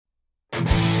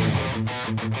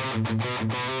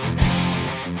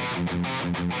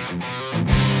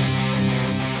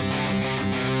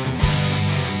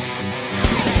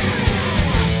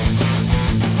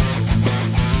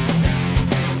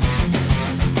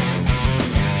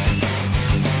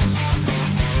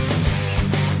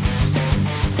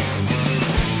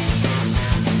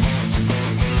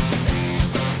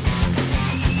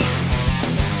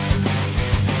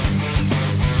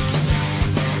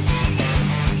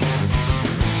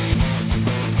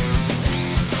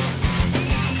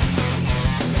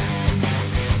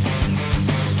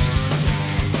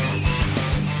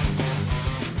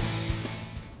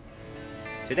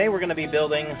Today we're going to be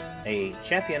building a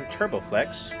Champion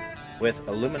TurboFlex with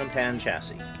aluminum pan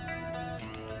chassis.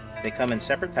 They come in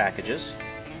separate packages,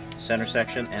 center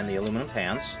section and the aluminum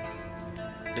pans.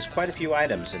 There's quite a few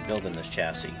items in building this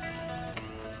chassis.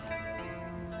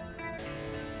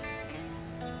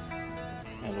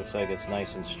 It looks like it's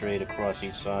nice and straight across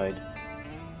each side.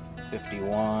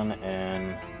 51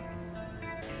 and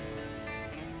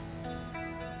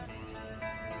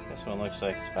this one looks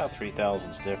like it's about 3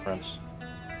 thousandths difference.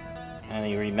 And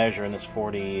you remeasure and it's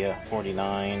 40,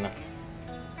 49,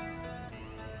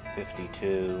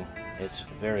 52. It's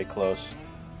very close.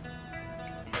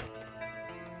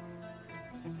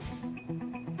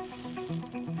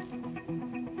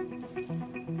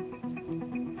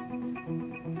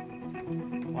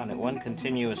 Want it one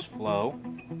continuous flow.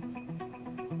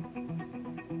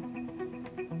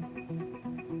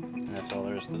 And that's all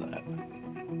there is to that.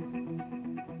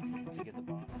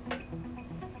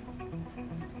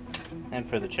 And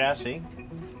for the chassis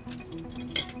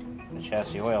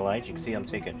oil light, you can see I'm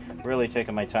really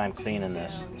taking my time cleaning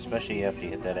this, especially after you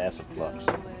hit that acid flux.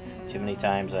 Too many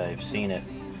times I've seen it,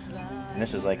 and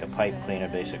this is like a pipe cleaner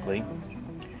basically.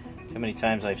 Too many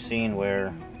times I've seen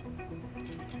where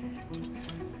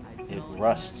it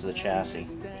rusts the chassis.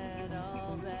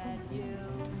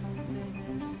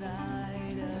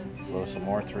 Flow some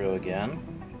more through again.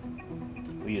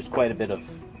 We used quite a bit of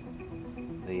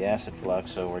the acid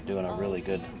flux, so we're doing a really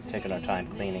good, taking our time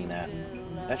cleaning that.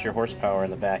 That's your horsepower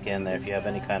in the back end there. If you have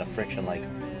any kind of friction like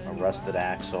a rusted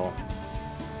axle,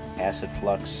 acid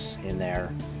flux in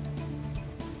there,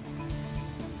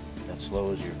 that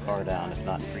slows your car down, if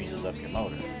not freezes up your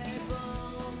motor.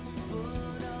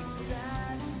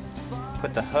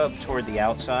 Put the hub toward the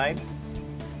outside.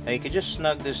 Now you could just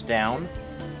snug this down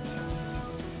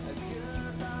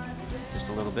just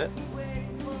a little bit.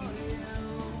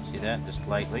 See that? Just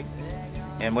lightly.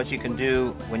 And what you can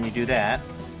do when you do that,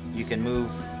 you can move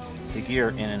the gear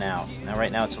in and out. Now right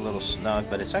now it's a little snug,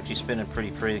 but it's actually spinning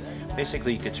pretty free.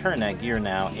 Basically you could turn that gear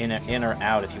now in or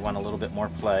out if you want a little bit more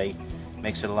play.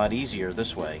 Makes it a lot easier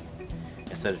this way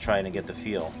instead of trying to get the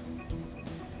feel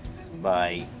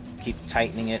by keep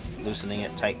tightening it, loosening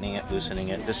it, tightening it, loosening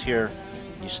it. This here,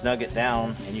 you snug it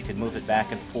down and you can move it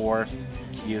back and forth.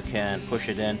 You can push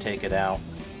it in, take it out.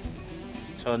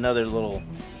 So another little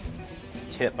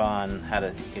tip on how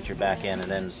to get your back end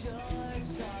and then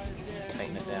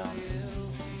tighten it down.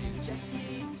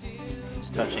 It's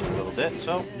touching a little bit,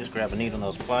 so just grab a needle and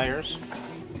those pliers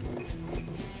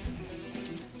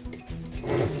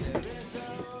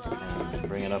and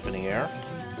bring it up in the air.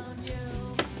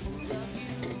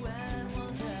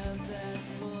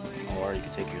 Or you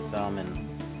can take your thumb and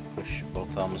push both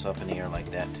thumbs up in the air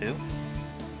like that too.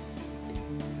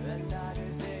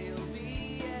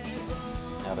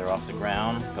 Now they're off the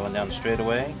ground, going down the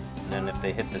straightaway, and then if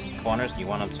they hit the corners, you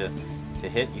want them to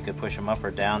hit, you could push them up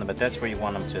or down, but that's where you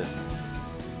want them to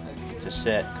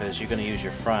sit, because you're going to use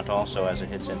your front also as it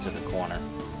hits into the corner.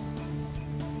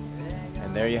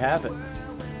 And there you have it.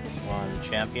 One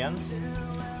Champion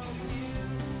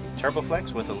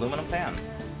TurboFlex with aluminum pan.